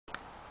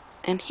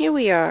And here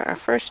we are, our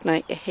first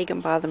night at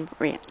Higgenbotham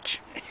Ranch.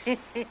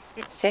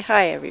 Say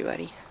hi,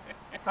 everybody.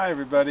 Hi,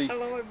 everybody.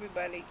 Hello,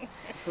 everybody.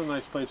 It's a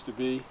nice place to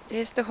be.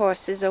 There's the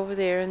horses over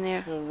there in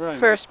their Very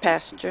first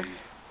nice place to pasture.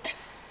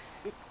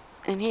 be.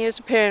 And here's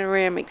a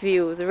panoramic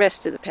view of the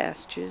rest of the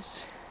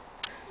pastures.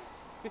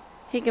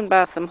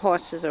 Higgenbotham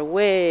horses are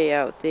way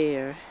out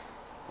there.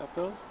 That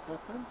those?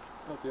 That them?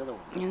 That's the other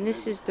one. That's And the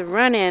this neighbor. is the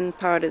run-in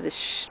part of the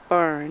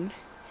barn.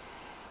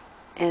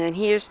 And then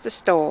here's the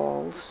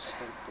stalls.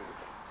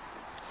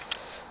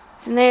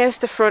 And there's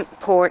the front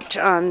porch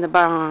on the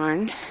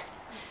barn.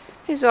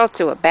 There's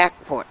also a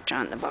back porch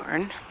on the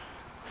barn.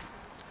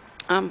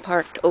 I'm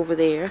parked over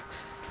there.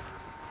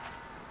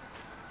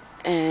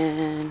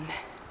 And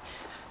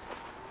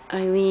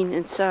Eileen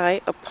and Si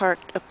are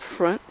parked up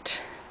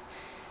front.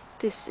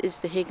 This is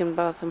the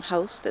Higgenbotham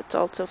house that's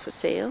also for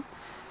sale.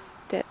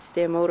 That's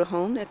their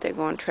motorhome that they're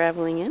going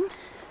traveling in.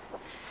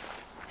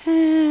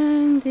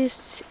 And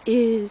this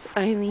is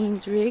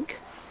Eileen's rig.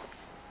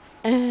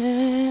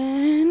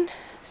 And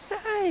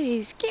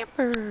Si's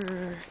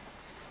camper.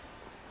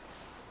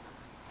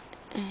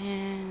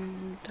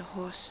 And the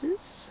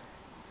horses.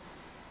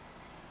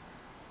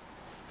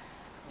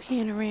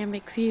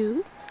 Panoramic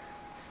view.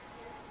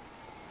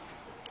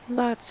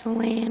 Lots of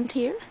land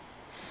here.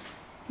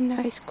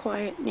 Nice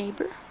quiet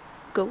neighbor.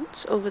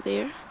 Goats over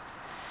there.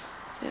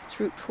 That's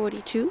Route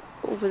 42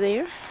 over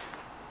there.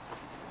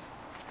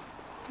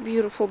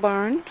 Beautiful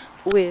barn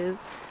with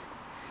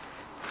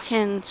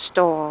 10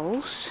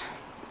 stalls,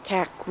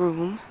 tack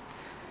room,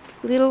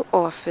 little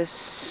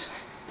office,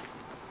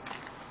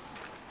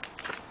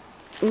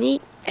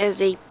 neat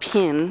as a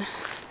pin.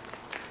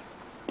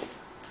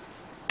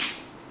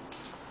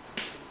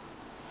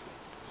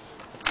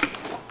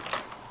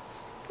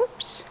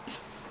 Oops.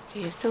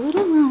 Here's the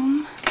little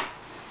room,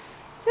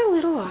 the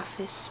little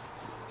office,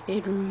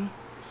 bedroom,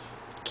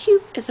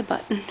 cute as a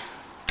button.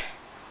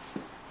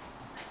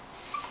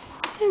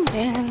 And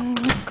then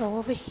we go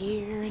over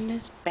here in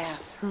this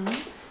bathroom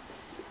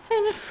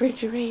and a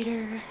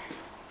refrigerator.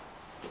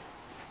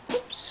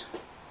 Oops,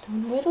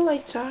 don't know where the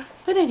lights are,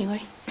 but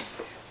anyway.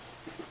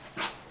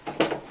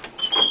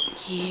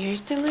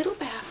 Here's the little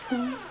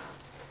bathroom.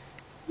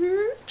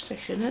 Oops, I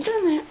shouldn't have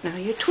done that. Now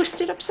you're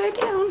twisted upside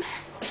down.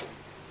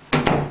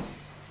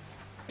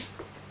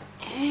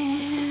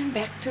 And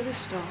back to the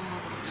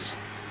stalls.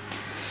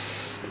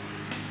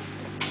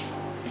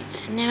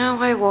 And now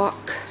I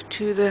walk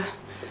to the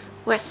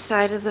west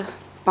side of the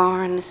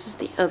barn. This is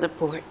the other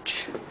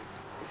porch.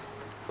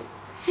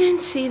 And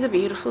see the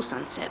beautiful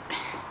sunset.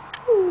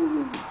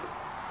 Ooh.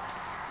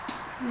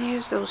 And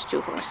there's those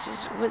two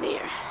horses over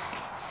there.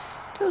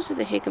 Those are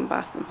the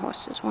Higgenbotham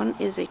horses. One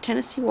is a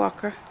Tennessee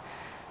Walker,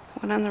 the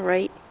one on the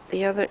right.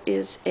 The other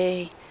is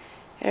a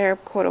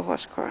Arab Quarter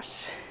Horse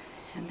Cross.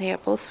 And they are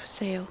both for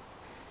sale.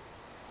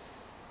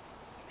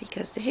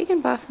 Because the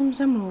Higgenbothams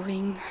are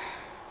moving.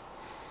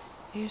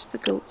 There's the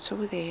goats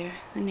over there,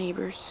 the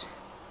neighbors.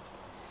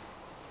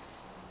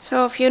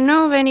 So if you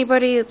know of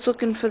anybody that's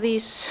looking for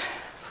these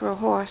for a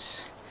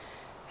horse,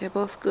 they're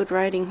both good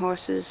riding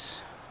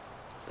horses.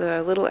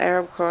 The little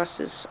Arab cross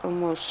is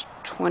almost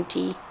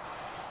 20,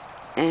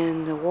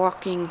 and the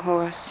walking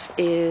horse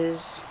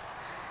is,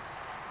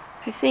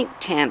 I think,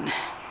 10.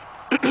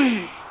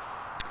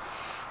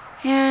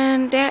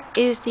 And that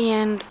is the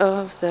end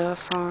of the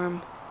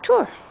farm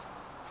tour.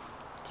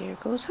 There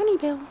goes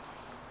Honeybill.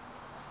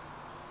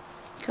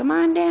 Come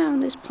on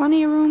down, there's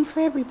plenty of room for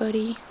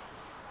everybody.